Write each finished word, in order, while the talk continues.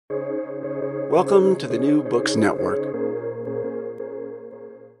Welcome to the New Books Network.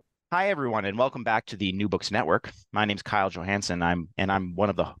 Hi, everyone, and welcome back to the New Books Network. My name's Kyle Johansson. I'm one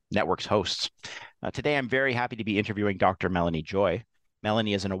of the network's hosts. Today, I'm very happy to be interviewing Dr. Melanie Joy.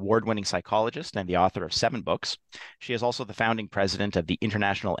 Melanie is an award-winning psychologist and the author of 7 books. She is also the founding president of the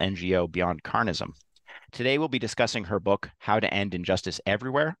international NGO Beyond Carnism. Today, we'll be discussing her book, How to End Injustice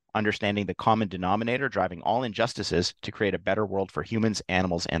Everywhere, Understanding the Common Denominator Driving All Injustices to Create a Better World for Humans,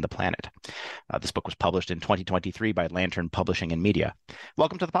 Animals, and the Planet. This book was published in 2023 by Lantern Publishing and Media.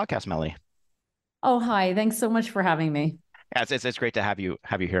 Welcome to the podcast, Melanie. Oh, hi. Thanks so much for having me. Yeah, it's great to have you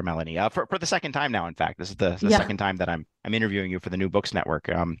here, Melanie. For the second time now. In fact, this is the Yeah. second time that I'm interviewing you for the New Books Network.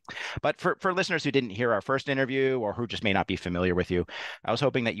 But for listeners who didn't hear our first interview or who just may not be familiar with you, I was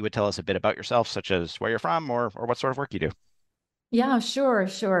hoping that you would tell us a bit about yourself, such as where you're from or what sort of work you do. Yeah, sure.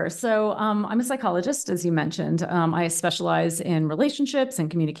 So I'm a psychologist, as you mentioned. I specialize in relationships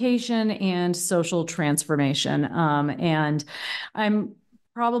and communication and social transformation. And I'm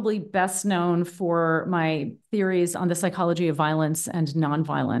probably best known for my theories on the psychology of violence and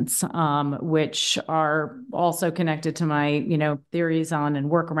nonviolence, which are also connected to my, theories on and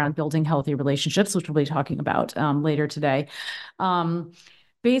work around building healthy relationships, which we'll be talking about later today. Um,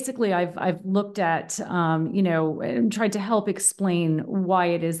 Basically, I've looked at, and tried to help explain why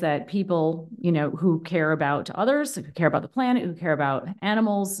it is that people, who care about others, who care about the planet, who care about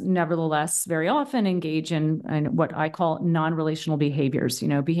animals, nevertheless, very often engage in what I call non-relational behaviors,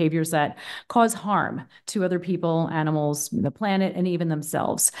 behaviors that cause harm to other people, animals, the planet, and even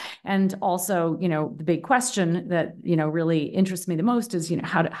themselves. And also, the big question that, really interests me the most is,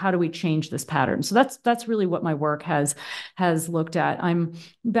 how do we change this pattern? So that's really what my work has looked at. I'm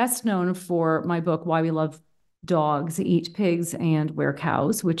best known for my book, Why We Love Dogs, Eat Pigs, and Wear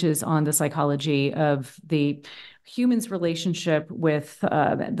Cows, which is on the psychology of the human's relationship with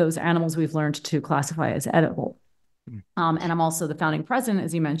those animals we've learned to classify as edible. And I'm also the founding president,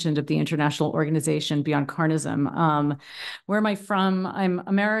 as you mentioned, of the international organization Beyond Carnism. Where am I from? I'm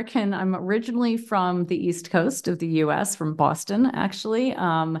American. I'm originally from the East Coast of the US, from Boston, actually.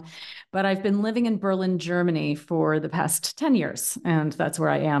 But I've been living in Berlin, Germany for the past 10 years, and that's where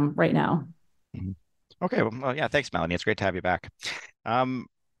I am right now. Mhm. Okay, well, yeah, thanks, Melanie. It's great to have you back. Um,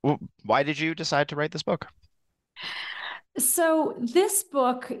 why did you decide to write this book? So this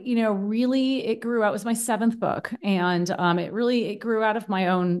book, really it grew out. It was my 7th book, and it grew out of my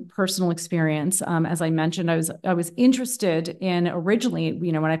own personal experience. As I mentioned, I was interested in originally,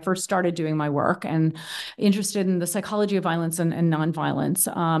 when I first started doing my work, and interested in the psychology of violence and nonviolence.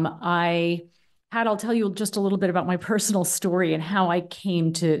 I'll tell you just a little bit about my personal story and how I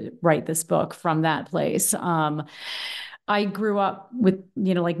came to write this book from that place. I grew up with,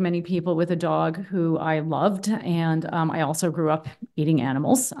 like many people, with a dog who I loved. And I also grew up eating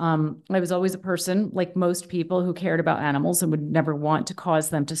animals. I was always a person, like most people, who cared about animals and would never want to cause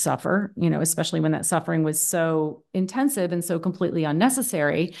them to suffer, especially when that suffering was so intensive and so completely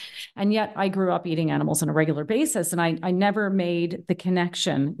unnecessary. And yet I grew up eating animals on a regular basis. And I never made the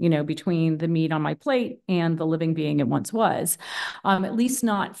connection, between the meat on my plate and the living being it once was, at least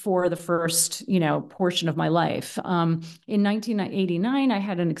not for the first, portion of my life. In 1989, I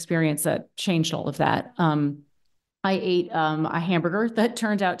had an experience that changed all of that. I ate a hamburger that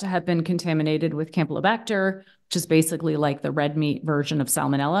turned out to have been contaminated with Campylobacter, which is basically like the red meat version of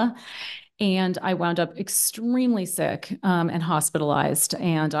salmonella. And I wound up extremely sick, and hospitalized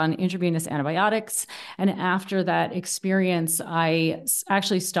and on intravenous antibiotics. And after that experience, I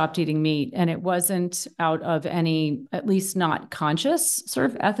actually stopped eating meat. And it wasn't out of any, at least not conscious,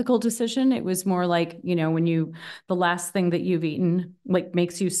 sort of ethical decision. It was more like, the last thing that you've eaten like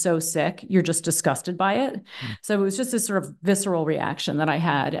makes you so sick, you're just disgusted by it. Mm. So it was just this sort of visceral reaction that I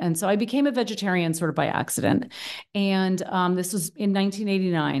had. And so I became a vegetarian sort of by accident. And this was in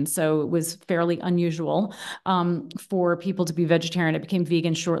 1989. So it was fairly unusual for people to be vegetarian. I became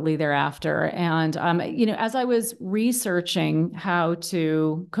vegan shortly thereafter. And, as I was researching how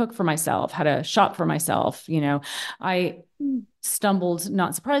to cook for myself, how to shop for myself, I stumbled,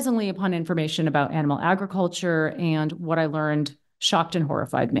 not surprisingly, upon information about animal agriculture. And what I learned shocked and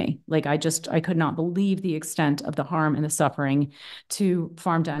horrified me. Like I could not believe the extent of the harm and the suffering to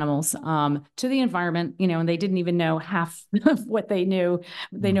farmed animals, to the environment, and they didn't even know half of what they know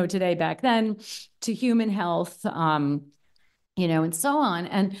today back then, to human health, and so on.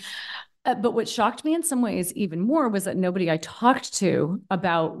 And But what shocked me in some ways even more was that nobody I talked to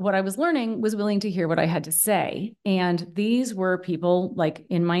about what I was learning was willing to hear what I had to say. And these were people like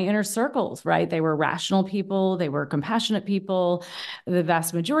in my inner circles, right? They were rational people. They were compassionate people. The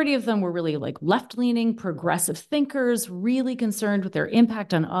vast majority of them were really like left-leaning, progressive thinkers, really concerned with their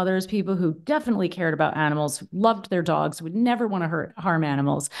impact on others, people who definitely cared about animals, loved their dogs, would never want to harm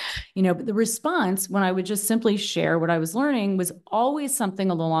animals. But the response when I would just simply share what I was learning was always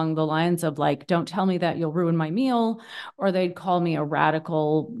something along the lines of like, don't tell me that you'll ruin my meal, or they'd call me a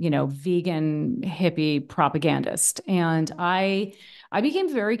radical, vegan hippie propagandist. And I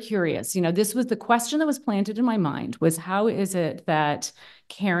became very curious. This was the question that was planted in my mind was how is it that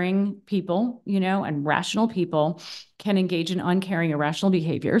caring people, and rational people can engage in uncaring, irrational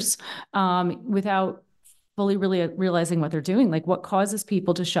behaviors without fully really realizing what they're doing, like what causes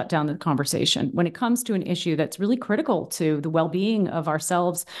people to shut down the conversation when it comes to an issue that's really critical to the well-being of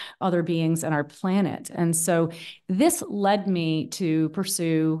ourselves, other beings, and our planet. And so this led me to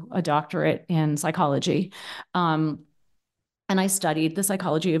pursue a doctorate in psychology. And I studied the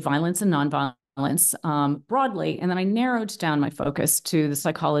psychology of violence and nonviolence broadly. And then I narrowed down my focus to the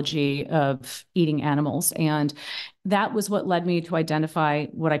psychology of eating animals. And that was what led me to identify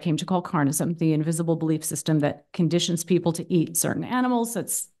what I came to call carnism, the invisible belief system that conditions people to eat certain animals.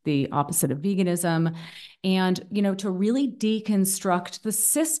 That's the opposite of veganism. And, to really deconstruct the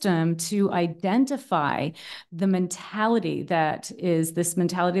system to identify the mentality that is this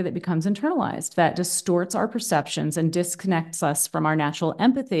mentality that becomes internalized, that distorts our perceptions and disconnects us from our natural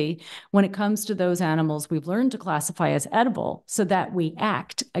empathy when it comes to those animals we've learned to classify as edible, so that we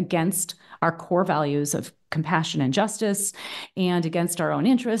act against our core values of compassion and justice, and against our own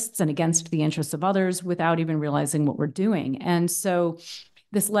interests and against the interests of others without even realizing what we're doing. And so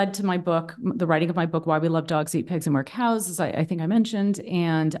this led to my book, the writing of my book, Why We Love Dogs, Eat Pigs, and Wear Cows, as I think I mentioned.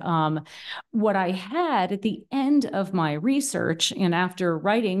 And what I had at the end of my research, and after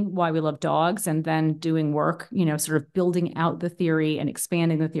writing Why We Love Dogs and then doing work, sort of building out the theory and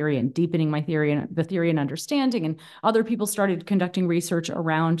expanding the theory and deepening my theory and the theory and understanding, and other people started conducting research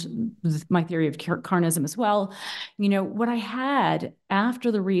around my theory of carnism as well. What I had after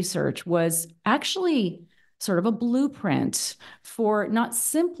the research was actually sort of a blueprint for not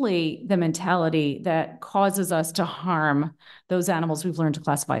simply the mentality that causes us to harm those animals we've learned to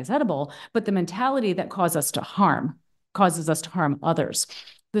classify as edible, but the mentality that causes us to harm others.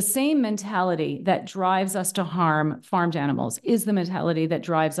 The same mentality that drives us to harm farmed animals is the mentality that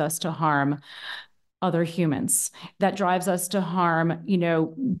drives us to harm other humans, that drives us to harm,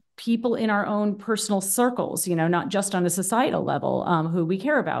 people in our own personal circles, not just on a societal level, who we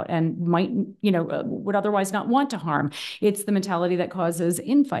care about and might, would otherwise not want to harm. It's the mentality that causes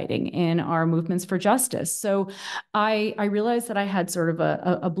infighting in our movements for justice. So I realized that I had sort of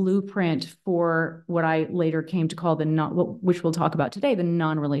a blueprint for what I later came to call which we'll talk about today, the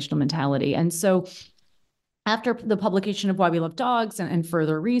non-relational mentality. And so after the publication of Why We Love Dogs and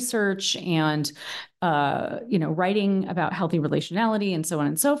further research and writing about healthy relationality and so on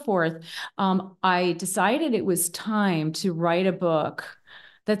and so forth, I decided it was time to write a book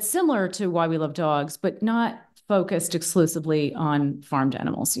that's similar to Why We Love Dogs, but not focused exclusively on farmed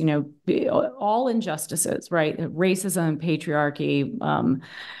animals. All injustices, right? Racism, patriarchy,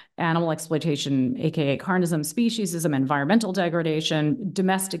 animal exploitation, aka carnism, speciesism, environmental degradation,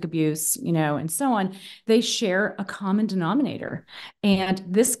 domestic abuse, and so on, they share a common denominator. And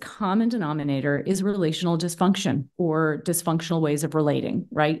this common denominator is relational dysfunction or dysfunctional ways of relating,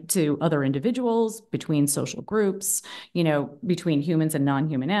 right, to other individuals, between social groups, between humans and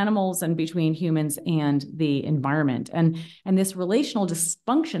non-human animals, and between humans and the environment. And this relational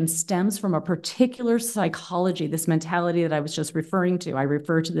dysfunction stems from a particular psychology, this mentality that I was just referring to. I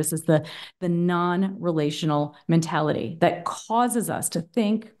refer to this as the non-relational mentality that causes us to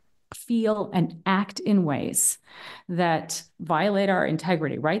think, feel, and act in ways that violate our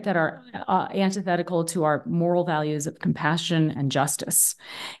integrity, right? That are antithetical to our moral values of compassion and justice,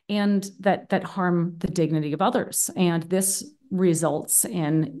 and that harm the dignity of others. And this results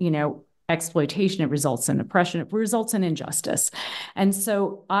in, exploitation, it results in oppression, it results in injustice. And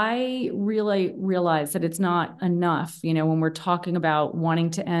so I really realized that it's not enough, when we're talking about wanting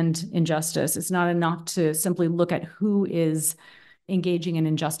to end injustice, it's not enough to simply look at who is engaging in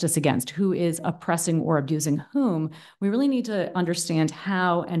injustice against, who is oppressing or abusing whom. We really need to understand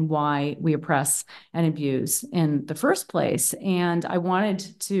how and why we oppress and abuse in the first place. And I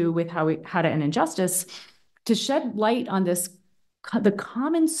wanted to, with how to end injustice, to shed light on this the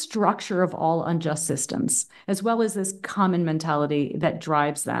common structure of all unjust systems, as well as this common mentality that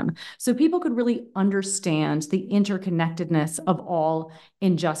drives them. So people could really understand the interconnectedness of all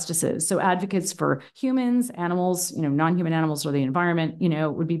injustices. So advocates for humans, animals, non-human animals, or the environment,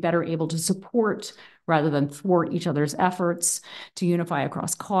 would be better able to support rather than thwart each other's efforts, to unify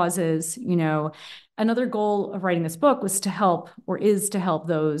across causes. Another goal of writing this book was to help, or is to help,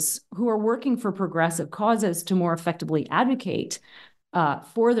 those who are working for progressive causes to more effectively advocate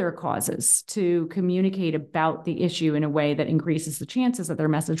for their causes, to communicate about the issue in a way that increases the chances that their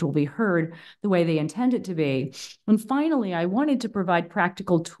message will be heard the way they intend it to be. And finally, I wanted to provide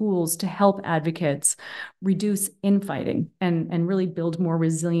practical tools to help advocates reduce infighting and really build more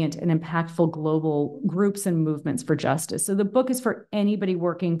resilient and impactful global groups and movements for justice. So the book is for anybody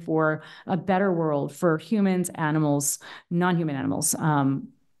working for a better world for humans, animals, non-human animals,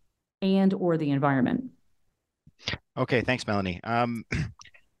 and or the environment. Okay, thanks, Melanie. I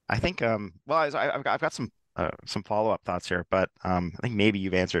think I've got some follow-up thoughts here, but I think maybe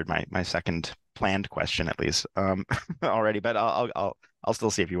you've answered my second planned question at least already. But I'll still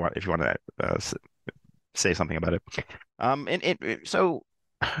see if you want to say something about it. So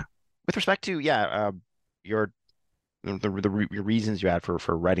with respect to your your reasons you had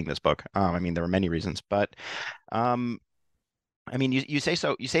for writing this book. I mean, there were many reasons, but I mean, you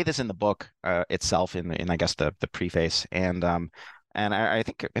say this in the book itself in I guess the preface, and I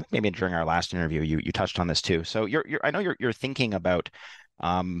think maybe during our last interview you touched on this too. So I know you're thinking about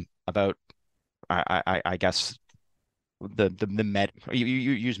I guess you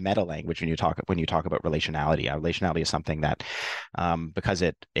use meta language when you talk about relationality. Relationality is something that because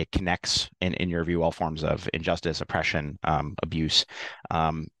it connects in your view all forms of injustice, oppression, abuse.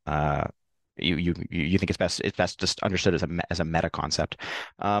 You think it's best just understood as a meta concept.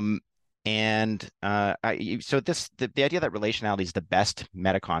 So the idea that relationality is the best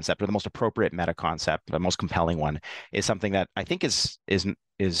meta concept, or the most appropriate meta concept, the most compelling one, is something that I think is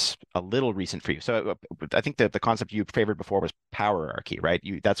a little recent for you. So I think that the concept you favored before was powerarchy, right?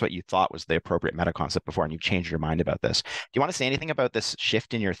 That's what you thought was the appropriate meta concept before, and you've changed your mind about this. Do you want to say anything about this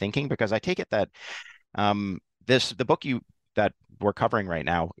shift in your thinking? Because I take it that the book that we're covering right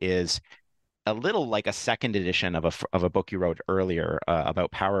now is a little like a second edition of a book you wrote earlier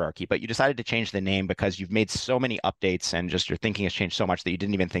about powerarchy, but you decided to change the name because you've made so many updates and just your thinking has changed so much that you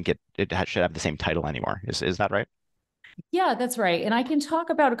didn't even think it should have the same title anymore. Is that right? Yeah, that's right. And I can talk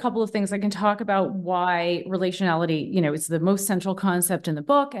about a couple of things. I can talk about why relationality, is the most central concept in the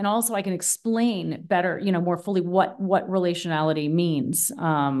book. And also I can explain better, more fully what relationality means,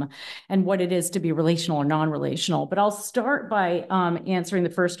 and what it is to be relational or non-relational. But I'll start by answering the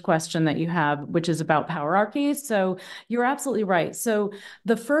first question that you have, which is about powerarchy. So you're absolutely right. So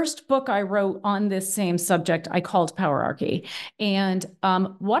the first book I wrote on this same subject, I called Powerarchy. And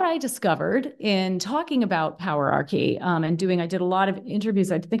what I discovered in talking about powerarchy, I did a lot of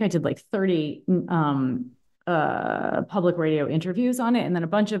interviews. I think I did like 30 public radio interviews on it, and then a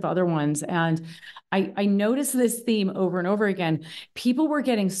bunch of other ones. And I noticed this theme over and over again. People were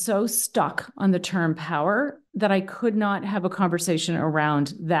getting so stuck on the term power that I could not have a conversation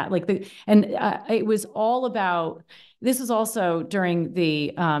around that. It was all about. This was also during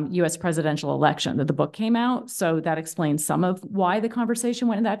the U.S. presidential election that the book came out. So that explains some of why the conversation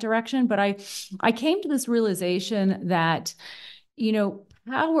went in that direction. But I came to this realization that,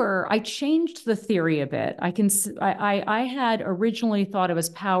 power, I changed the theory a bit. I had originally thought it was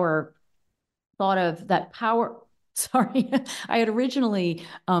power, thought of that power. Sorry, I had originally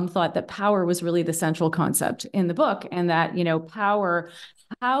thought that power was really the central concept in the book, and that, power,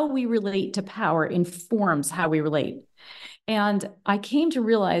 how we relate to power informs how we relate. And I came to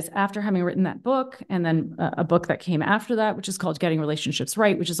realize after having written that book, and then a book that came after that, which is called Getting Relationships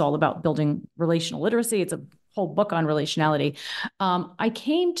Right, which is all about building relational literacy. It's a whole book on relationality. I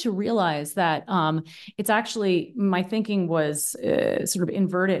came to realize that it's actually, my thinking was sort of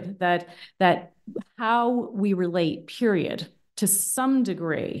inverted, that how we relate, period, to some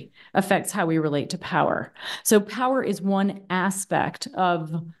degree affects how we relate to power. So power is one aspect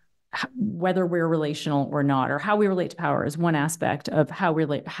of whether we're relational or not, or how we relate to power is one aspect of how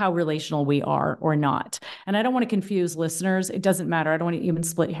relational we are or not. And I don't want to confuse listeners. It doesn't matter. I don't want to even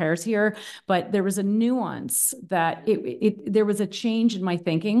split hairs here, but there was a nuance that there was a change in my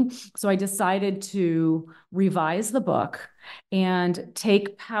thinking. So I decided to revise the book and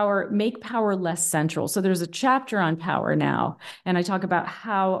make power less central. So there's a chapter on power now, and I talk about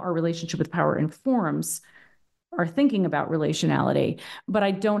how our relationship with power informs are thinking about relationality, but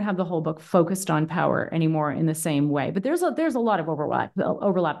I don't have the whole book focused on power anymore in the same way. But there's a lot of overlap.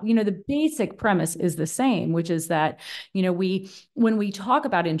 The basic premise is the same, which is that, when we talk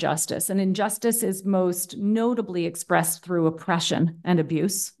about injustice, and injustice is most notably expressed through oppression and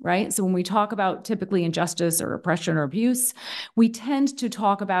abuse, right? So when we talk about typically injustice or oppression or abuse, we tend to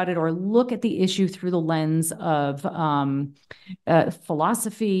talk about it or look at the issue through the lens of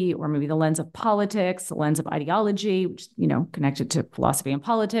philosophy, or maybe the lens of politics, the lens of ideology, which connected to philosophy and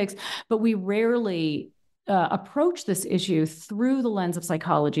politics. But we rarely approach this issue through the lens of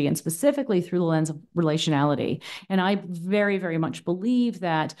psychology, and specifically through the lens of relationality. And I very, very much believe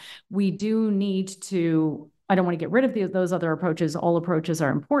that we do need to, I don't want to get rid of those other approaches. All approaches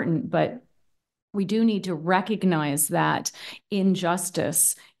are important, but we do need to recognize that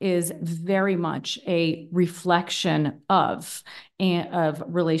injustice is very much a reflection of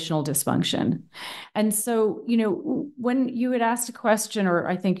relational dysfunction. And so, when you had asked a question, or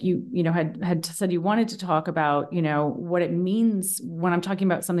I think you had said you wanted to talk about, what it means when I'm talking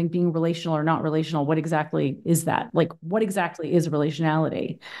about something being relational or not relational, what exactly is that? Like, what exactly is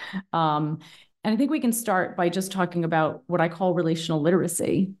relationality? And I think we can start by just talking about what I call relational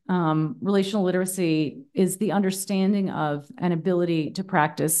literacy. Relational literacy is the understanding of an ability to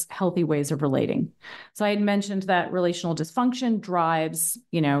practice healthy ways of relating. So I had mentioned that relational dysfunction drives,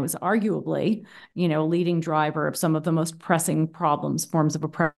 is arguably, a leading driver of some of the most pressing problems, forms of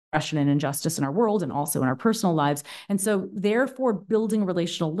oppression and injustice in our world, and also in our personal lives. And so therefore, building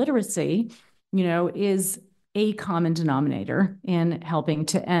relational literacy, is a common denominator in helping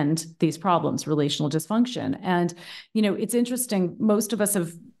to end these problems, relational dysfunction. And, it's interesting, most of us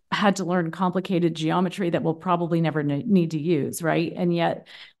have had to learn complicated geometry that we'll probably never need to use, right? And yet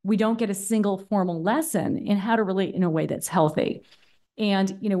we don't get a single formal lesson in how to relate in a way that's healthy.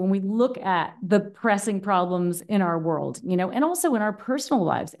 And, when we look at the pressing problems in our world, and also in our personal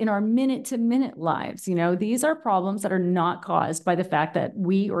lives, in our minute-to-minute lives, these are problems that are not caused by the fact that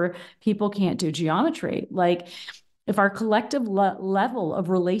we or people can't do geometry. Like, if our collective level of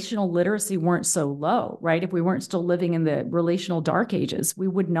relational literacy weren't so low, right? If we weren't still living in the relational dark ages, we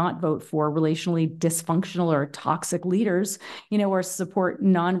would not vote for relationally dysfunctional or toxic leaders, or support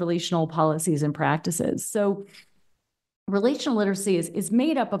non-relational policies and practices. So relational literacy is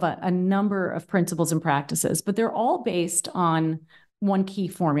made up of a number of principles and practices, but they're all based on one key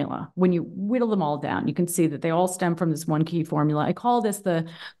formula. When you whittle them all down, you can see that they all stem from this one key formula. I call this the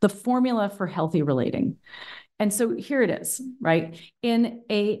formula for healthy relating. And so here it is, right? In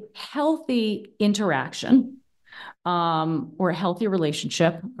a healthy interaction, or a healthy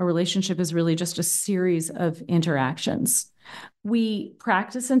relationship, a relationship is really just a series of interactions. We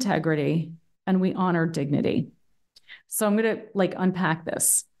practice integrity and we honor dignity. So I'm going to unpack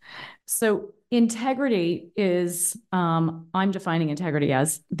this. So integrity is, I'm defining integrity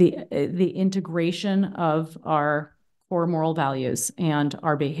as the integration of our core moral values and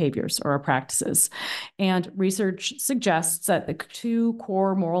our behaviors or our practices. And research suggests that the two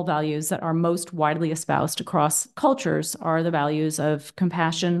core moral values that are most widely espoused across cultures are the values of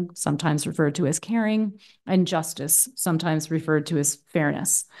compassion, sometimes referred to as caring, and justice, sometimes referred to as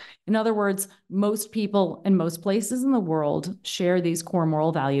fairness. In other words, most people in most places in the world share these core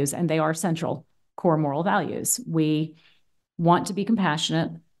moral values, and they are central core moral values. We want to be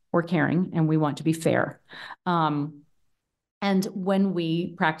compassionate or caring, and we want to be fair. And when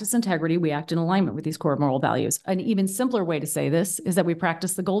we practice integrity, we act in alignment with these core moral values. An even simpler way to say this is that we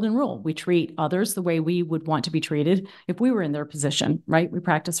practice the golden rule. We treat others the way we would want to be treated if we were in their position, right? We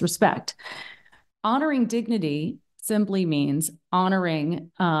practice respect. Honoring dignity simply means honoring,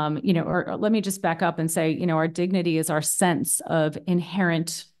 or let me just back up and say, our dignity is our sense of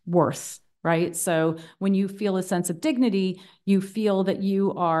inherent worth, right? So when you feel a sense of dignity, you feel that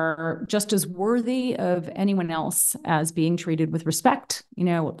you are just as worthy of anyone else as being treated with respect,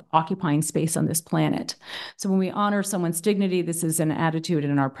 occupying space on this planet. So when we honor someone's dignity, this is an attitude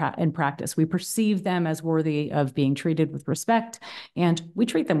in practice. We perceive them as worthy of being treated with respect, and we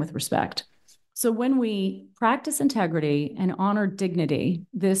treat them with respect. So when we practice integrity and honor dignity,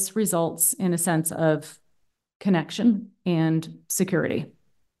 this results in a sense of connection and security.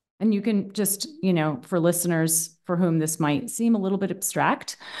 And you can just, for listeners for whom this might seem a little bit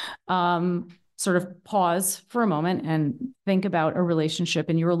abstract, sort of pause for a moment and think about a relationship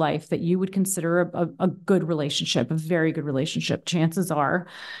in your life that you would consider a good relationship, a very good relationship. Chances are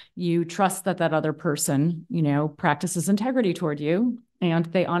you trust that other person, practices integrity toward you and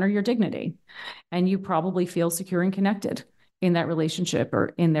they honor your dignity. And you probably feel secure and connected in that relationship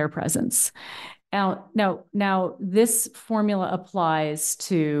or in their presence. Now, this formula applies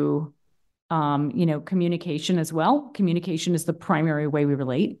to communication as well. Communication is the primary way we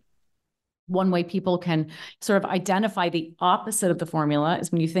relate. One way people can sort of identify the opposite of the formula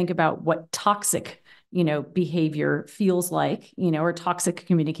is when you think about what toxic, behavior feels like, or toxic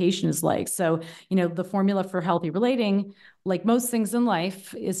communication is like. So, the formula for healthy relating, like most things in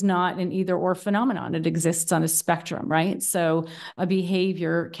life, is not an either or phenomenon. It exists on a spectrum, right? So a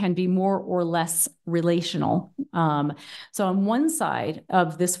behavior can be more or less relational. So on one side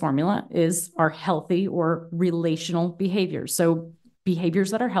of this formula is our healthy or relational behaviors. So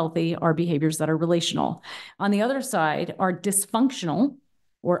behaviors that are healthy are behaviors that are relational. On the other side are dysfunctional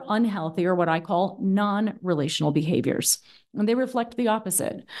or unhealthy, or what I call non-relational behaviors. And they reflect the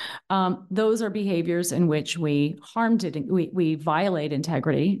opposite. Those are behaviors in which we violate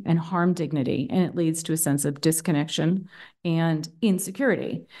integrity and harm dignity, and it leads to a sense of disconnection and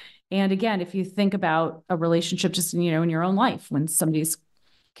insecurity. And again, if you think about a relationship just, in your own life, when somebody's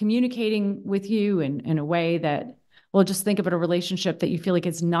communicating with you in a way that, well, just think about a relationship that you feel like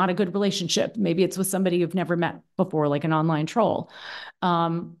it's not a good relationship. Maybe it's with somebody you've never met before, like an online troll.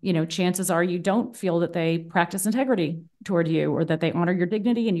 Chances are you don't feel that they practice integrity toward you, or that they honor your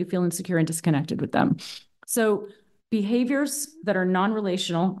dignity, and you feel insecure and disconnected with them. So behaviors that are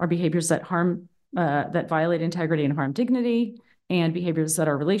non-relational are behaviors that that violate integrity and harm dignity, and behaviors that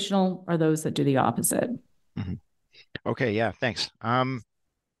are relational are those that do the opposite. Mm-hmm. Okay, yeah, thanks. I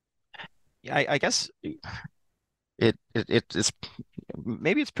guess it's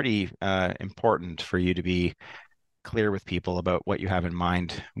maybe it's pretty important for you to be clear with people about what you have in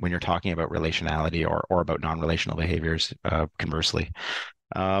mind when you're talking about relationality or about non-relational behaviors. Conversely,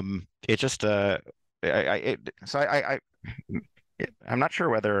 it just I'm not sure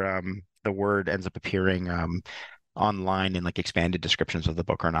whether the word ends up appearing online in like expanded descriptions of the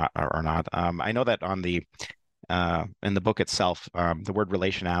book or not. I know that on the in the book itself, the word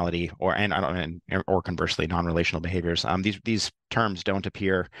relationality or conversely non-relational behaviors, these terms don't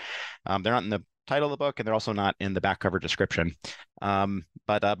appear. They're not in the title of the book, and they're also not in the back cover description.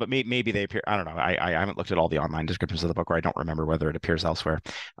 But maybe they appear. I don't know. I haven't looked at all the online descriptions of the book, or I don't remember whether it appears elsewhere.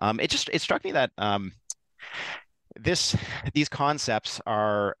 It struck me that these concepts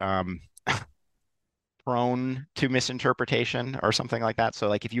are prone to misinterpretation or something like that. So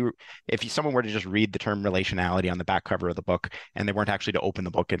like if someone were to just read the term relationality on the back cover of the book, and they weren't actually to open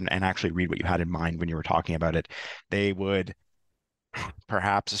the book and actually read what you had in mind when you were talking about it, they would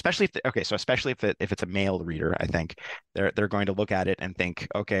perhaps, especially if it's a male reader, I think they're going to look at it and think,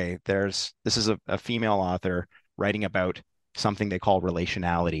 okay, this is a female author writing about something they call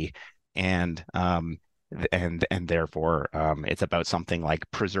relationality, and therefore it's about something like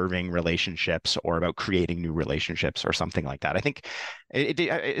preserving relationships or about creating new relationships or something like that. I think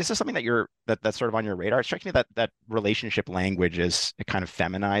is this something that's sort of on your radar? It strikes me that relationship language is kind of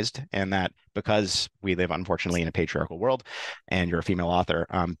feminized, and that because we live unfortunately in a patriarchal world and you're a female author,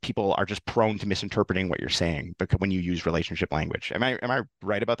 people are just prone to misinterpreting what you're saying because when you use relationship language. Am I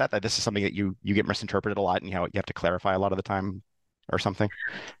right about that? That this is something that you get misinterpreted a lot, and you have to clarify a lot of the time or something?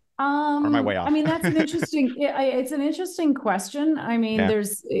 Or am I way off? I mean, that's it's an interesting question. I mean,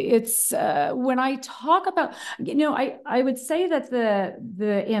 Yeah. When I talk about, I would say that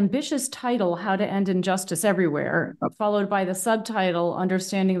the ambitious title, How to End Injustice Everywhere, followed by the subtitle,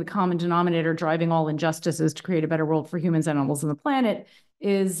 Understanding the Common Denominator Driving All Injustices to Create a Better World for Humans, Animals, and the Planet,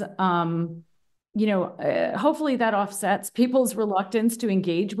 is, hopefully that offsets people's reluctance to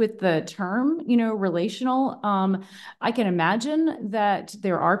engage with the term, relational. I can imagine that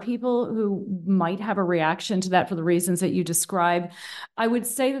there are people who might have a reaction to that for the reasons that you describe. I would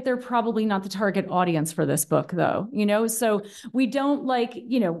say that they're probably not the target audience for this book, though, so we don't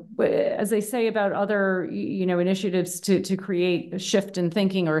as they say about other, initiatives to create a shift in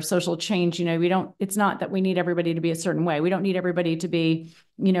thinking or social change, it's not that we need everybody to be a certain way. We don't need everybody to be,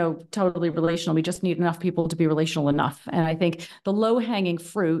 totally relational. We just need enough people to be relational enough. And I think the low-hanging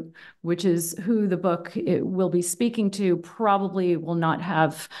fruit, which is who the book will be speaking to, probably will not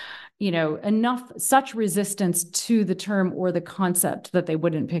have, enough such resistance to the term or the concept that they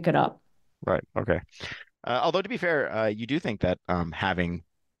wouldn't pick it up. Right. Okay. Although to be fair, you do think that having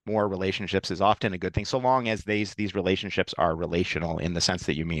more relationships is often a good thing, so long as these relationships are relational in the sense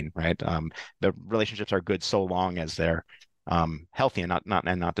that you mean, right? The relationships are good so long as they're healthy and not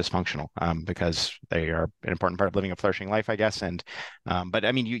dysfunctional, because they are an important part of living a flourishing life, I guess. And but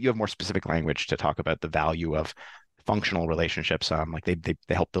I mean, you have more specific language to talk about the value of functional relationships. Like they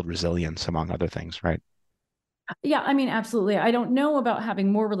help build resilience, among other things, right? Yeah, I mean, absolutely. I don't know about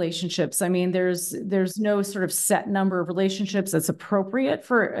having more relationships. I mean, there's no sort of set number of relationships that's appropriate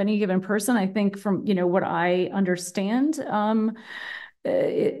for any given person. I think from, what I understand,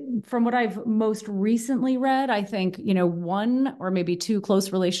 from what I've most recently read, I think, one or maybe two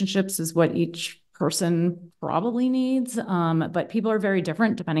close relationships is what each person probably needs. But people are very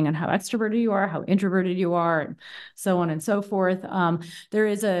different depending on how extroverted you are, how introverted you are, and so on and so forth. There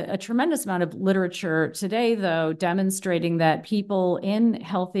is a tremendous amount of literature today, though, demonstrating that people in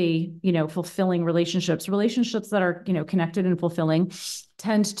healthy, fulfilling relationships that are, connected and fulfilling,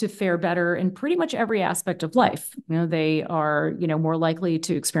 tend to fare better in pretty much every aspect of life. They are, more likely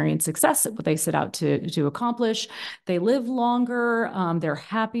to experience success at what they set out to accomplish. They live longer. They're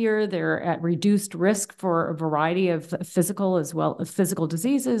happier. They're at reduced risk for a variety of physical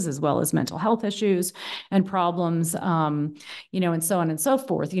diseases, as well as mental health issues and problems, and so on and so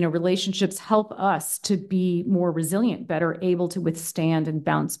forth. Relationships help us to be more resilient, better able to withstand and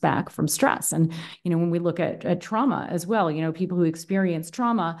bounce back from stress. And, when we look at trauma as well, people who experience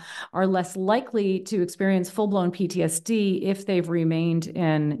trauma are less likely to experience full-blown PTSD if they've remained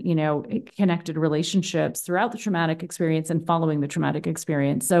in, connected relationships throughout the traumatic experience and following the traumatic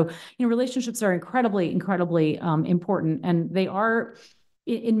experience. So, relationships are incredibly, incredibly important, and they are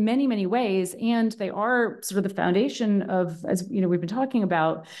in many, many ways, and they are sort of the foundation of, as we've been talking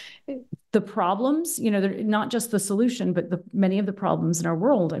about, the problems. They're not just the solution, but many of the problems in our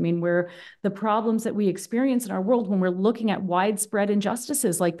world. I mean, the problems that we experience in our world when we're looking at widespread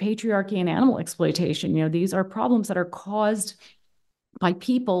injustices like patriarchy and animal exploitation. These are problems that are caused by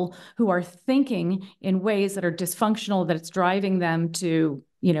people who are thinking in ways that are dysfunctional, that it's driving them to,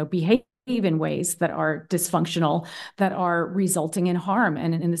 behave in ways that are dysfunctional, that are resulting in harm.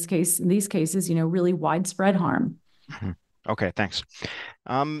 And in these cases, really widespread harm. Mm-hmm. Okay, thanks.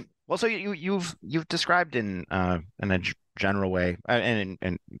 Well, so you've described in a general way, and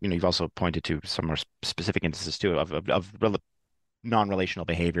you've also pointed to some more specific instances too of non-relational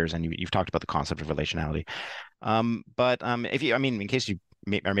behaviors, and you've talked about the concept of relationality. But in case you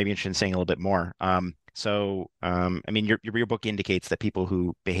are maybe interested in saying a little bit more, your book indicates that people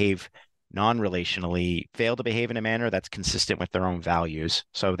who behave non-relationally fail to behave in a manner that's consistent with their own values.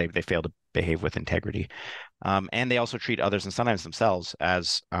 So they fail to behave with integrity. And they also treat others and sometimes themselves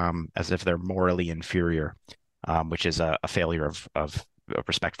as if they're morally inferior, which is a failure of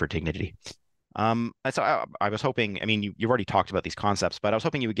respect for dignity. So I was hoping, you've already talked about these concepts, but I was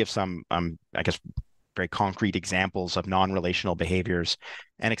hoping you would give some, very concrete examples of non-relational behaviors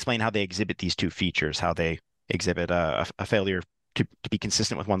and explain how they exhibit these two features, how they exhibit a failure to be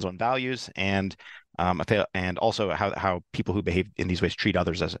consistent with one's own values, and also how people who behave in these ways treat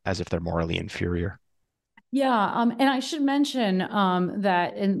others as if they're morally inferior. Yeah, and I should mention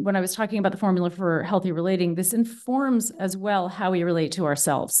that when I was talking about the formula for healthy relating, this informs as well how we relate to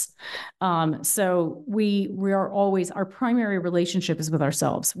ourselves. So we are always, our primary relationship is with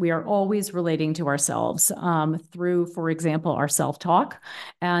ourselves. We are always relating to ourselves through, for example, our self-talk.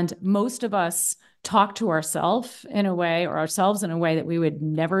 And most of us talk to ourselves in a way that we would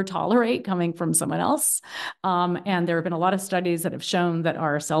never tolerate coming from someone else. And there have been a lot of studies that have shown that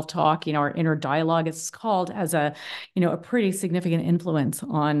our self-talk, our inner dialogue, it's called, has a pretty significant influence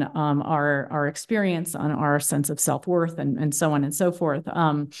on our experience, on our sense of self-worth, and so on and so forth.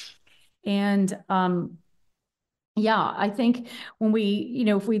 Yeah, I think when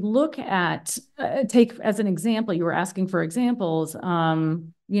if we look at, take as an example, you were asking for examples,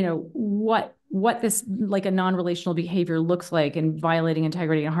 what this, like, a non-relational behavior looks like in violating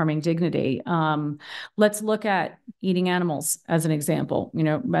integrity and harming dignity. Let's look at eating animals as an example.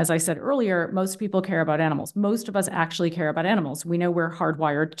 As I said earlier, most people care about animals. Most of us actually care about animals. We know we're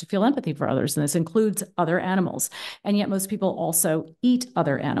hardwired to feel empathy for others, and this includes other animals. And yet most people also eat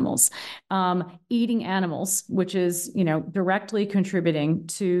other animals. Eating animals, which is, directly contributing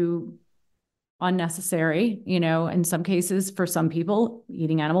to unnecessary, in some cases, for some people,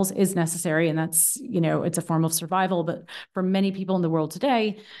 eating animals is necessary, and that's, it's a form of survival. But for many people in the world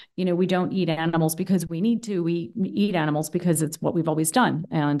today, we don't eat animals because we need to. We eat animals because it's what we've always done,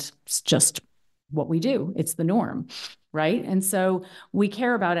 and it's just what we do. It's the norm. Right. And so we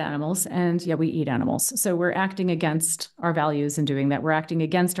care about animals, and we eat animals. So we're acting against our values in doing that. We're acting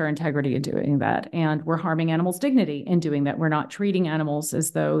against our integrity in doing that. And we're harming animals' dignity in doing that. We're not treating animals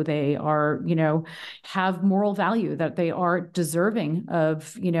as though they are, have moral value, that they are deserving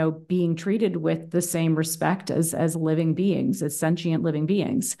of, being treated with the same respect as living beings, as sentient living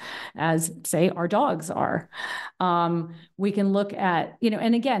beings, as, say, our dogs are. We can look at,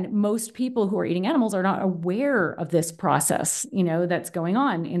 and again, most people who are eating animals are not aware of this process, that's going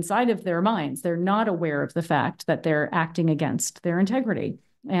on inside of their minds. They're not aware of the fact that they're acting against their integrity.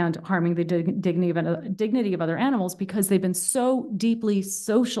 and harming the dignity of other animals, because they've been so deeply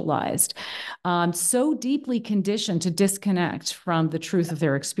socialized, so deeply conditioned to disconnect from the truth of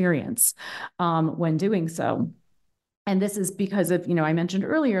their experience when doing so. And this is because of, I mentioned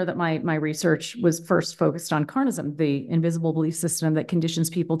earlier that my research was first focused on carnism, the invisible belief system that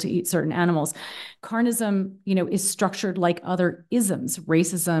conditions people to eat certain animals. Carnism, is structured like other isms: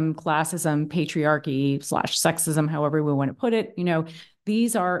 racism, classism, patriarchy / sexism, however we want to put it.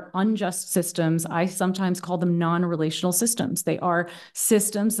 These are unjust systems. I sometimes call them non-relational systems. They are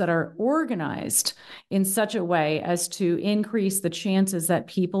systems that are organized in such a way as to increase the chances that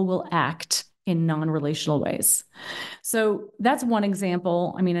people will act in non-relational ways. So that's one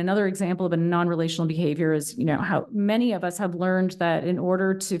example. I mean, another example of a non-relational behavior is, how many of us have learned that in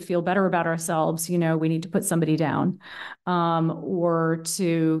order to feel better about ourselves, we need to put somebody down, or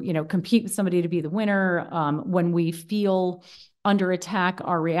to, compete with somebody to be the winner. When we feel under attack,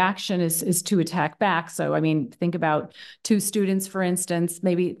 our reaction is to attack back. So, I mean, think about two students, for instance.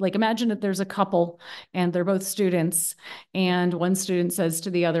 Maybe imagine that there's a couple and they're both students, and one student says to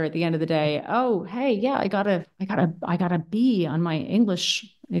the other at the end of the day, "Oh, hey, yeah, I got a B on my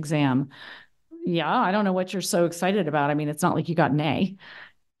English exam." "Yeah, I don't know what you're so excited about. I mean, it's not like you got an A."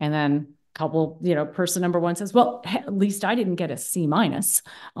 And then person number one says, "Well, at least I didn't get a C-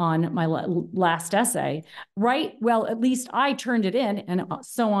 on my last essay." Right? "Well, at least I turned it in," and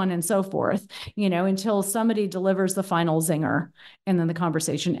so on and so forth, until somebody delivers the final zinger, and then the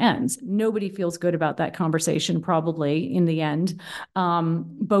conversation ends. Nobody feels good about that conversation, probably, in the end.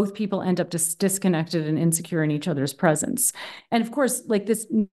 Both people end up disconnected and insecure in each other's presence. And of course, this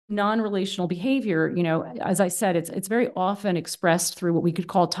non-relational behavior, as I said, it's very often expressed through what we could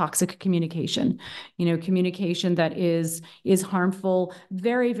call toxic communication, communication that is harmful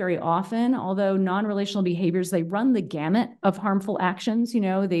very, very often. Although non-relational behaviors, they run the gamut of harmful actions.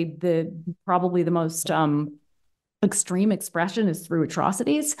 Probably the most extreme expression is through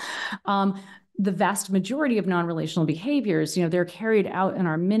atrocities. The vast majority of non-relational behaviors, they're carried out in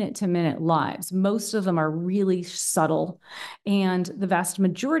our minute-to-minute lives. Most of them are really subtle, and the vast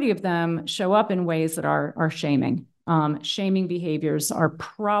majority of them show up in ways that are shaming. Shaming behaviors are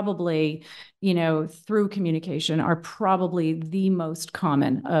probably, through communication, are probably the most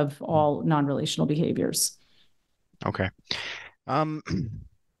common of all non-relational behaviors. Okay.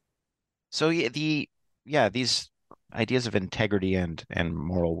 So these ideas of integrity and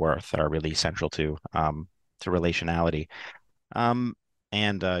moral worth are really central to relationality. To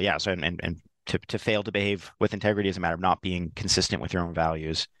fail to behave with integrity is a matter of not being consistent with your own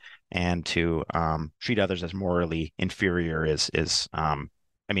values, and to treat others as morally inferior that's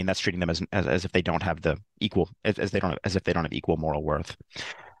treating them as if they don't have the equal as if they don't have equal moral worth.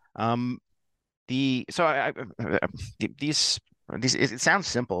 These it sounds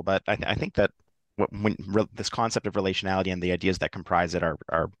simple, but I think that this concept of relationality and the ideas that comprise it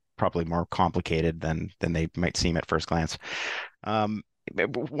are probably more complicated than they might seem at first glance. One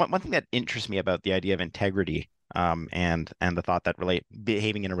thing that interests me about the idea of integrity, and the thought that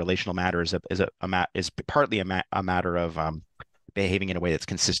behaving in a relational matter is partly a matter of behaving in a way that's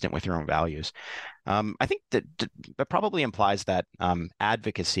consistent with your own values. I think that probably implies that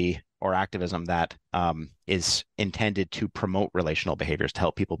advocacy or activism that is intended to promote relational behaviors, to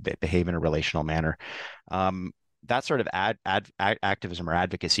help people behave in a relational manner. That sort of activism or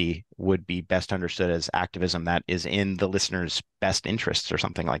advocacy would be best understood as activism that is in the listener's best interests or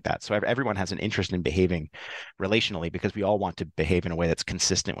something like that. So everyone has an interest in behaving relationally because we all want to behave in a way that's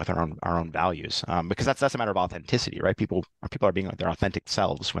consistent with our own values. Because that's a matter of authenticity, right? People are being their authentic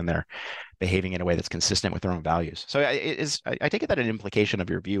selves when they're behaving in a way that's consistent with their own values. So I take it that an implication of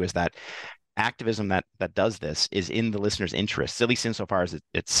your view is that activism that does this is in the listener's interests, at least insofar as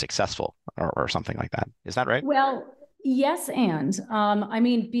it's successful or something like that. Is that right? Well, yes, and I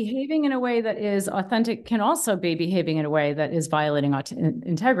mean, behaving in a way that is authentic can also be behaving in a way that is violating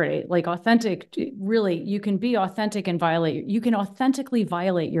integrity. Authentic, really, you can be authentic and you can authentically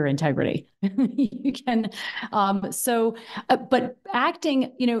violate your integrity. You can, but acting,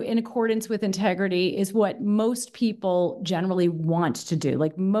 in accordance with integrity is what most people generally want to do.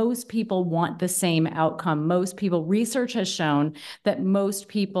 Most people want the same outcome. Research has shown that most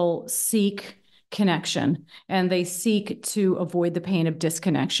people seek connection, and they seek to avoid the pain of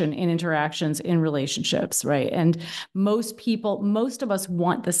disconnection in interactions, in relationships, right? And most of us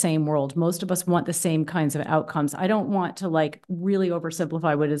want the same world. Most of us want the same kinds of outcomes. I don't want to really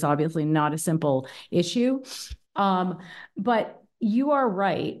oversimplify what is obviously not a simple issue. But you are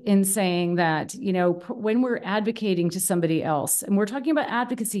right in saying that, when we're advocating to somebody else, and we're talking about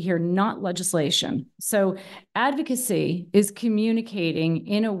advocacy here, not legislation. So advocacy is communicating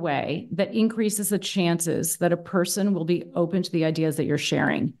in a way that increases the chances that a person will be open to the ideas that you're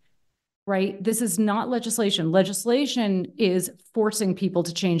sharing. Right? This is not legislation. Legislation is forcing people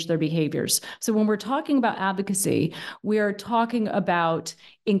to change their behaviors. So when we're talking about advocacy, we are talking about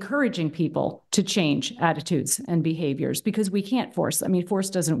encouraging people to change attitudes and behaviors, because we can't force. I mean, force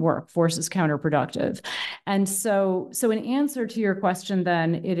doesn't work. Force is counterproductive. And so in answer to your question,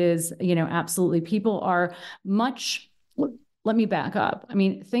 then it is, absolutely, people are much. Let me back up. I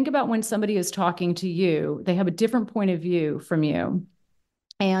mean, think about when somebody is talking to you, they have a different point of view from you,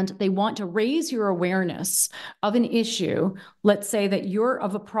 and they want to raise your awareness of an issue. Let's say that you're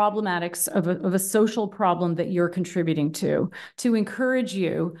of a social problem that you're contributing to encourage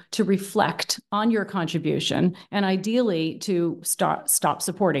you to reflect on your contribution, and ideally to stop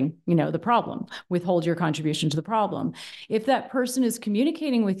supporting, the problem, withhold your contribution to the problem. If that person is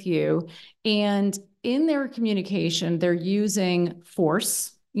communicating with you, and in their communication, they're using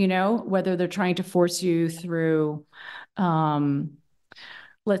force, whether they're trying to force you through,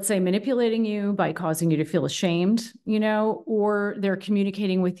 let's say, manipulating you by causing you to feel ashamed, or they're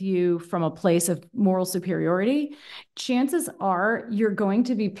communicating with you from a place of moral superiority, chances are you're going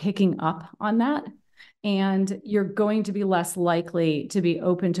to be picking up on that, and you're going to be less likely to be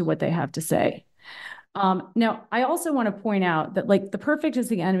open to what they have to say. Now, I also want to point out that, the perfect is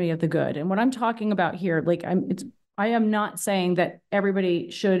the enemy of the good. And what I'm talking about here, I am not saying that everybody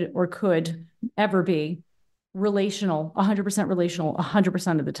should or could ever be relational, 100% relational,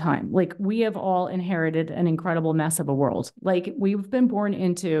 100% of the time. We have all inherited an incredible mess of a world. We've been born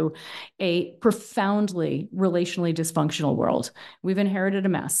into a profoundly relationally dysfunctional world. We've inherited a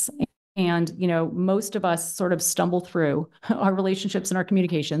mess. And, most of us sort of stumble through our relationships and our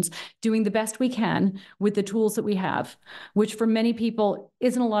communications, doing the best we can with the tools that we have, which for many people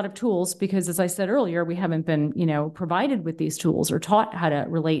isn't a lot of tools, because, as I said earlier, we haven't been, provided with these tools or taught how to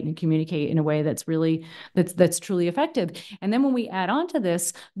relate and communicate in a way that's truly effective. And then when we add on to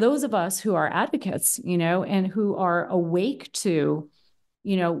this, those of us who are advocates, and who are awake to,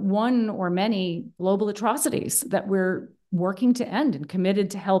 one or many global atrocities that we're working to end and committed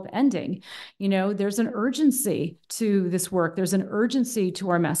to help ending, there's an urgency to this work. There's an urgency to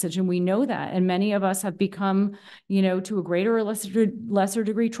our message. And we know that. And many of us have become, to a greater or lesser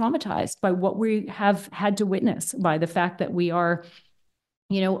degree, traumatized by what we have had to witness, by the fact that we are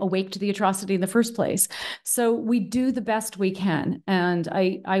awake to the atrocity in the first place. So we do the best we can. And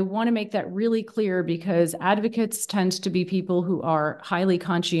I want to make that really clear, because advocates tend to be people who are highly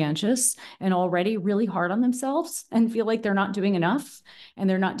conscientious and already really hard on themselves and feel like they're not doing enough and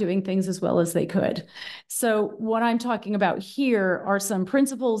they're not doing things as well as they could. So what I'm talking about here are some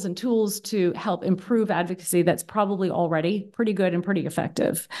principles and tools to help improve advocacy that's probably already pretty good and pretty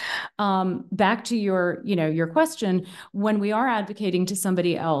effective. Back to your question, when we are advocating to somebody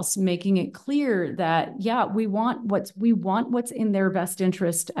else, making it clear that, we want what's in their best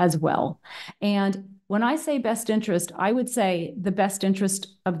interest as well. And when I say best interest, I would say the best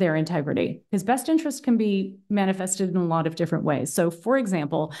interest of their integrity, because best interest can be manifested in a lot of different ways. So, for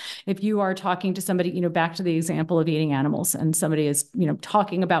example, if you are talking to somebody, back to the example of eating animals, and somebody is,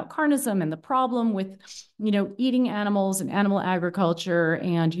 talking about carnism and the problem with, eating animals and animal agriculture,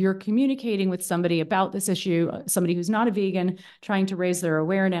 and you're communicating with somebody about this issue, somebody who's not a vegan, trying to raise their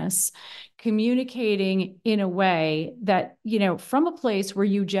awareness, communicating in a way that, from a place where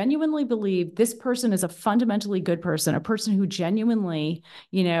you genuinely believe this person is a fundamentally good person, a person who genuinely,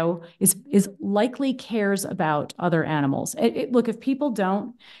 is likely cares about other animals. Look, if people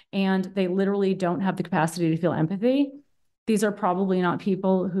don't, and they literally don't have the capacity to feel empathy, these are probably not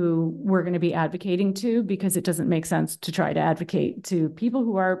people who we're going to be advocating to, because it doesn't make sense to try to advocate to people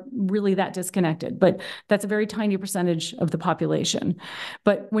who are really that disconnected. But that's a very tiny percentage of the population.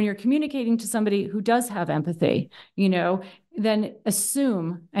 But when you're communicating to somebody who does have empathy, then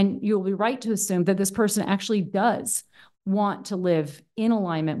assume, and you'll be right to assume, that this person actually does want to live in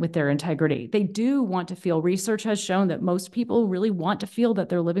alignment with their integrity. They do want to feel. Research has shown that most people really want to feel that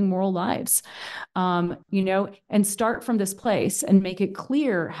they're living moral lives, and start from this place and make it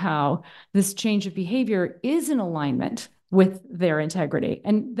clear how this change of behavior is in alignment with their integrity.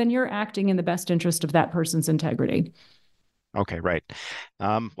 And then you're acting in the best interest of that person's integrity. Okay, right.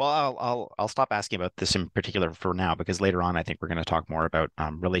 Well, I'll stop asking about this in particular for now, because later on I think we're going to talk more about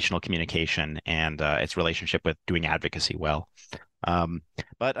relational communication and its relationship with doing advocacy well.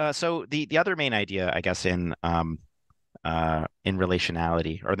 So the other main idea, I guess, in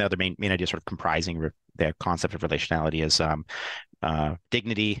relationality, or the other main idea sort of comprising the concept of relationality is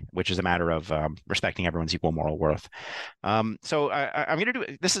dignity, which is a matter of respecting everyone's equal moral worth. So I'm going to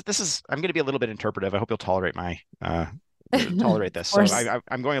do this is I'm going to be a little bit interpretive. I hope you'll tolerate my tolerate this. So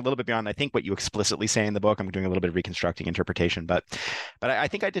I'm going a little bit beyond, I think, what you explicitly say in the book. I'm doing a little bit of reconstructing interpretation, but I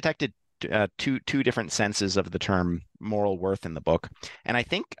think I detected two different senses of the term moral worth in the book, and I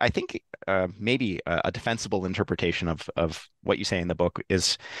think maybe a defensible interpretation of what you say in the book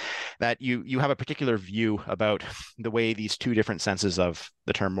is that you have a particular view about the way these two different senses of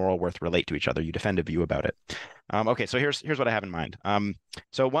the term moral worth relate to each other. You defend a view about it. Okay, so here's what I have in mind.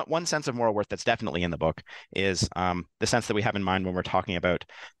 So one sense of moral worth that's definitely in the book is the sense that we have in mind when we're talking about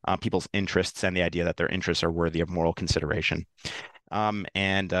people's interests and the idea that their interests are worthy of moral consideration. You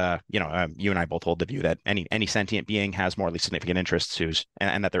and I both hold the view that any sentient being has morally significant interests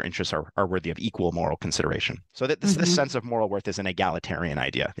and that their interests are worthy of equal moral consideration. So that this sense of moral worth is an egalitarian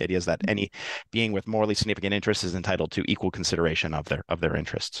idea. The idea is that any being with morally significant interests is entitled to equal consideration of their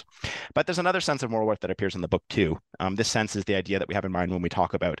interests. But there's another sense of moral worth that appears in the book too. This sense is the idea that we have in mind when we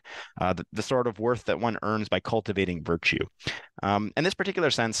talk about the sort of worth that one earns by cultivating virtue. And this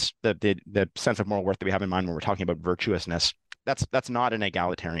particular sense, the sense of moral worth that we have in mind when we're talking about virtuousness, that's not an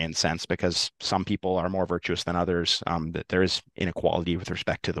egalitarian sense, because some people are more virtuous than others. That there is inequality with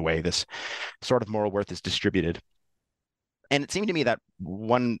respect to the way this sort of moral worth is distributed. And it seemed to me that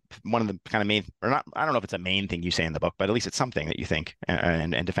one of the kind of main, or not, I don't know if it's a main thing you say in the book, but at least it's something that you think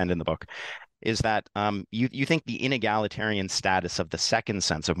and defend in the book, is that you think the inegalitarian status of the second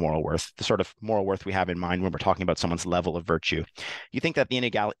sense of moral worth, the sort of moral worth we have in mind when we're talking about someone's level of virtue, you think that the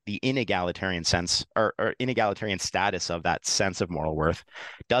inegalitarian sense or inegalitarian status of that sense of moral worth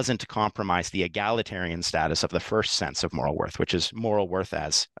doesn't compromise the egalitarian status of the first sense of moral worth, which is moral worth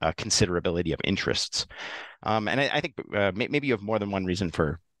as considerability of interests. And I think maybe you have more than one reason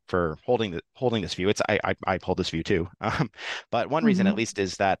for holding this view. I hold this view too. But one reason at least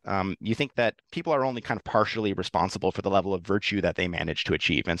is that you think that people are only kind of partially responsible for the level of virtue that they manage to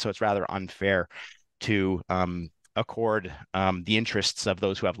achieve. And so it's rather unfair to accord the interests of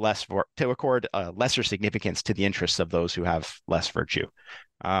those who have lesser significance to the interests of those who have less virtue.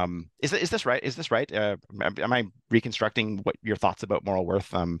 Is this right? Is this right? Am I reconstructing what your thoughts about moral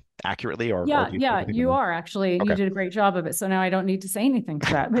worth accurately? You are actually. Okay. You did a great job of it. So now I don't need to say anything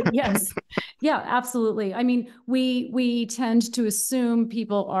to that. But yes, yeah, absolutely. I mean, we tend to assume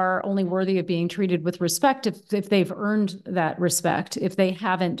people are only worthy of being treated with respect if they've earned that respect, if they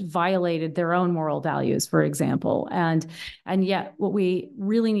haven't violated their own moral values, for example. And yet what we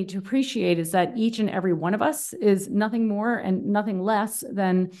really need to appreciate is that each and every one of us is nothing more and nothing less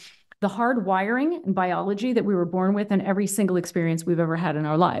than the hard wiring and biology that we were born with and every single experience we've ever had in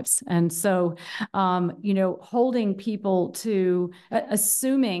our lives. And so, holding people to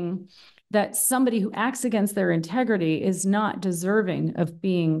assuming that somebody who acts against their integrity is not deserving of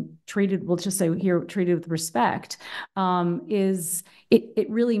being treated, we'll just say here, treated with respect, it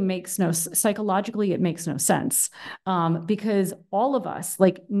really makes psychologically, it makes no sense, because all of us,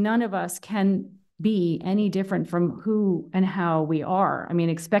 like none of us can be any different from who and how we are. I mean,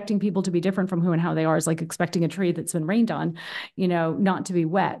 expecting people to be different from who and how they are is like expecting a tree that's been rained on, not to be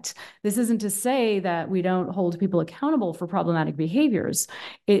wet. This isn't to say that we don't hold people accountable for problematic behaviors.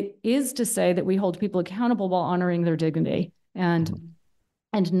 It is to say that we hold people accountable while honoring their dignity and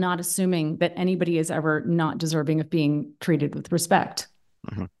not assuming that anybody is ever not deserving of being treated with respect.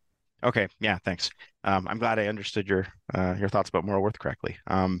 Mm-hmm. Okay. Yeah. Thanks. I'm glad I understood your thoughts about moral worth correctly.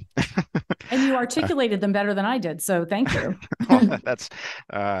 And you articulated them better than I did. So thank you. Well, that's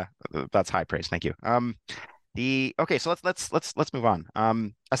high praise. Thank you. Okay. So let's move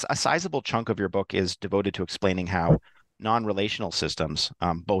on. A sizable chunk of your book is devoted to explaining how non-relational systems,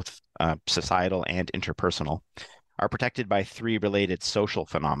 both societal and interpersonal, are protected by three related social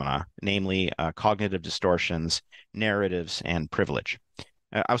phenomena, namely cognitive distortions, narratives, and privilege.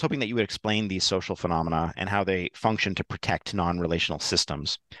 I was hoping that you would explain these social phenomena and how they function to protect non-relational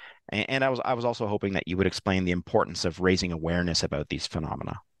systems. And I was also hoping that you would explain the importance of raising awareness about these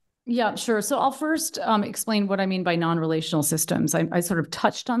phenomena. Yeah, sure. So I'll first explain what I mean by non-relational systems. I sort of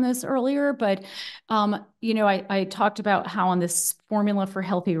touched on this earlier, but, I talked about how on this formula for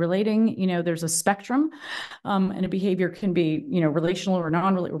healthy relating, there's a spectrum, and a behavior can be, relational or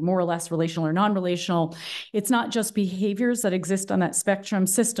non-relational, or more or less relational or non-relational. It's not just behaviors that exist on that spectrum.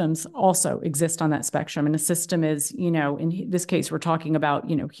 Systems also exist on that spectrum. And a system is, in this case, we're talking about,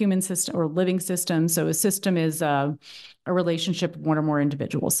 human system or living system. So a system is a relationship with one or more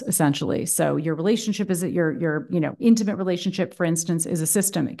individuals, essentially. So your relationship is your intimate relationship, for instance, is a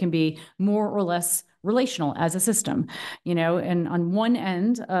system. It can be more or less relational as a system, and on one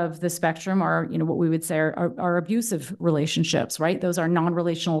end of the spectrum are, what we would say are abusive relationships, right? Those are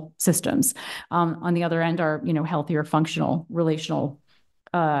non-relational systems. On the other end are, healthier, functional, relational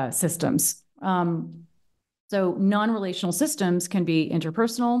systems. So non-relational systems can be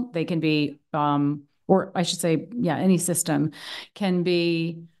interpersonal. They can be, or I should say, any system can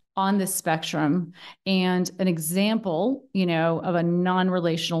be on this spectrum. And an example, of a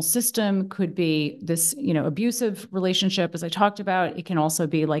non-relational system could be this, abusive relationship, as I talked about. It can also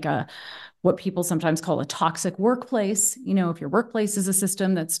be like what people sometimes call a toxic workplace, if your workplace is a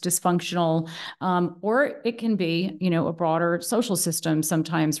system that's dysfunctional, or it can be, a broader social system,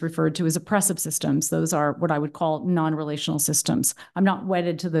 sometimes referred to as oppressive systems. Those are what I would call non-relational systems. I'm not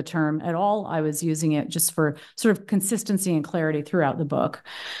wedded to the term at all. I was using it just for sort of consistency and clarity throughout the book.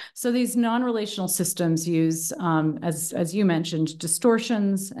 So these non-relational systems use, as you mentioned,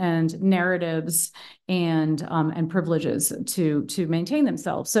 distortions and narratives and privileges to maintain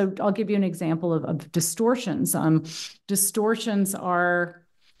themselves. So I'll give you an example of distortions. Distortions are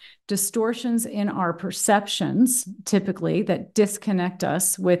distortions in our perceptions, typically, that disconnect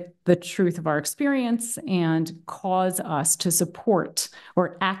us with the truth of our experience and cause us to support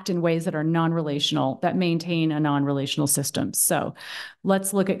or act in ways that are non-relational, that maintain a non-relational system. So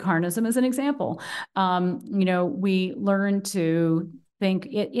let's look at carnism as an example. We learn to think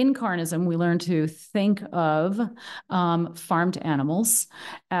in carnism, we learn to think of farmed animals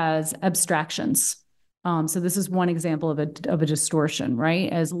as abstractions. So this is one example of a distortion,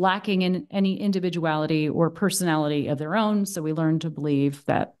 right? As lacking in any individuality or personality of their own. So we learn to believe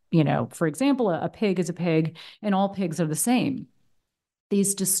that, for example, a pig is a pig and all pigs are the same.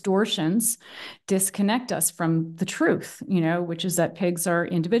 These distortions disconnect us from the truth, which is that pigs are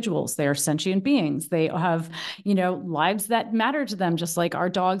individuals. They are sentient beings. They have, lives that matter to them, just like our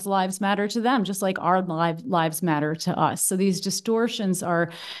dogs' lives matter to them, just like our lives matter to us. So these distortions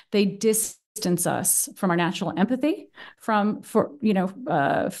they distance us from our natural empathy for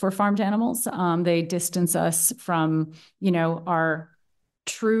farmed animals. They distance us from, our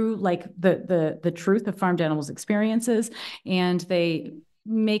true, like the truth of farmed animals' experiences, and they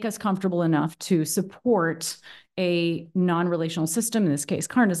make us comfortable enough to support a non-relational system, in this case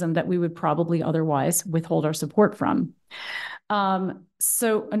carnism, that we would probably otherwise withhold our support from.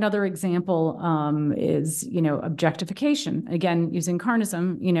 So another example is, objectification. Again, using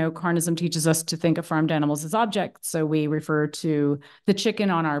carnism, carnism teaches us to think of farmed animals as objects. So we refer to the chicken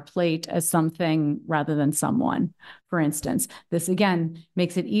on our plate as something rather than someone, for instance. This, again,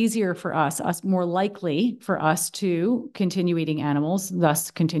 makes it easier for us more likely for us to continue eating animals,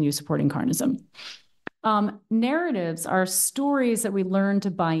 thus continue supporting carnism. Narratives are stories that we learn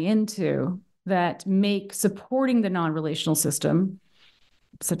to buy into that make supporting the non-relational system,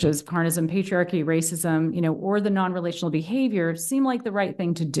 such as carnism, patriarchy, racism, or the non-relational behavior, seem like the right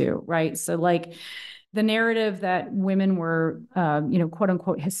thing to do, right? So like the narrative that women were, quote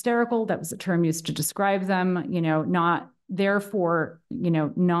unquote, hysterical, that was a term used to describe them, not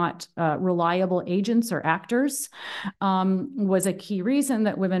reliable agents or actors, was a key reason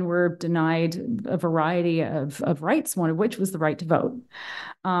that women were denied a variety of rights, one of which was the right to vote.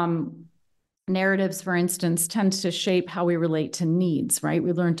 Narratives, for instance, tend to shape how we relate to needs, right?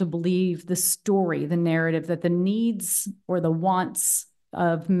 We learn to believe the story, the narrative, that the needs or the wants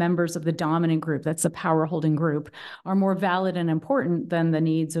of members of the dominant group, that's the power holding group, are more valid and important than the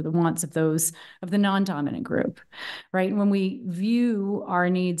needs or the wants of those of the non-dominant group, right? And when we view our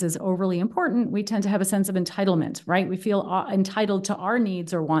needs as overly important, we tend to have a sense of entitlement, right? We feel entitled to our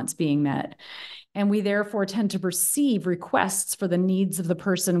needs or wants being met. And we therefore tend to perceive requests for the needs of the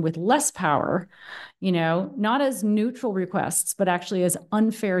person with less power, not as neutral requests, but actually as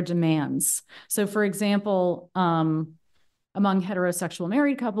unfair demands. So for example, among heterosexual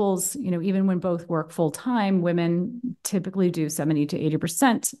married couples, even when both work full time, women typically do 70 to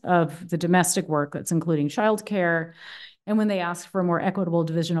 80% of the domestic work, that's including childcare. And when they ask for a more equitable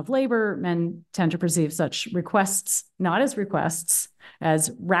division of labor, men tend to perceive such requests not as requests,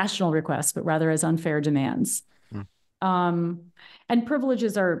 as rational requests, but rather as unfair demands. And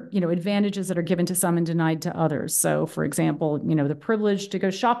privileges are, advantages that are given to some and denied to others. So, for example, the privilege to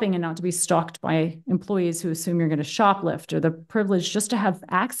go shopping and not to be stalked by employees who assume you're going to shoplift, or the privilege just to have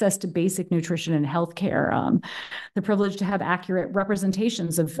access to basic nutrition and healthcare, the privilege to have accurate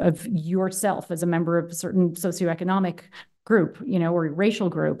representations of yourself as a member of a certain socioeconomic group, or racial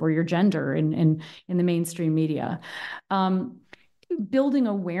group, or your gender in the mainstream media. Building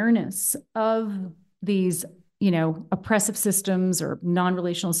awareness of these oppressive systems or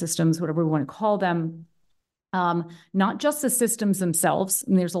non-relational systems, whatever we want to call them. Not just the systems themselves.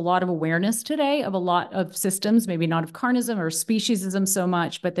 And there's a lot of awareness today of a lot of systems, maybe not of carnism or speciesism so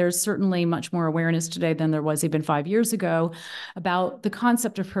much, but there's certainly much more awareness today than there was even 5 years ago about the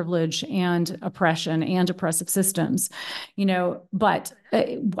concept of privilege and oppression and oppressive systems. But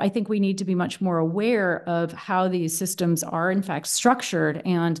I think we need to be much more aware of how these systems are in fact structured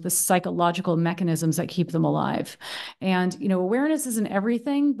and the psychological mechanisms that keep them alive. And, awareness isn't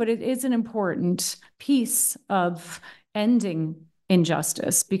everything, but it is an important piece of ending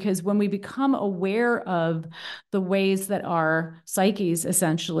injustice, because when we become aware of the ways that our psyches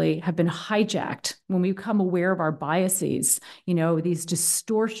essentially have been hijacked, when we become aware of our biases, these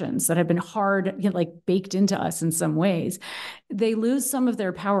distortions that have been hard, like baked into us in some ways, they lose some of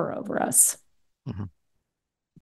their power over us. Mm-hmm.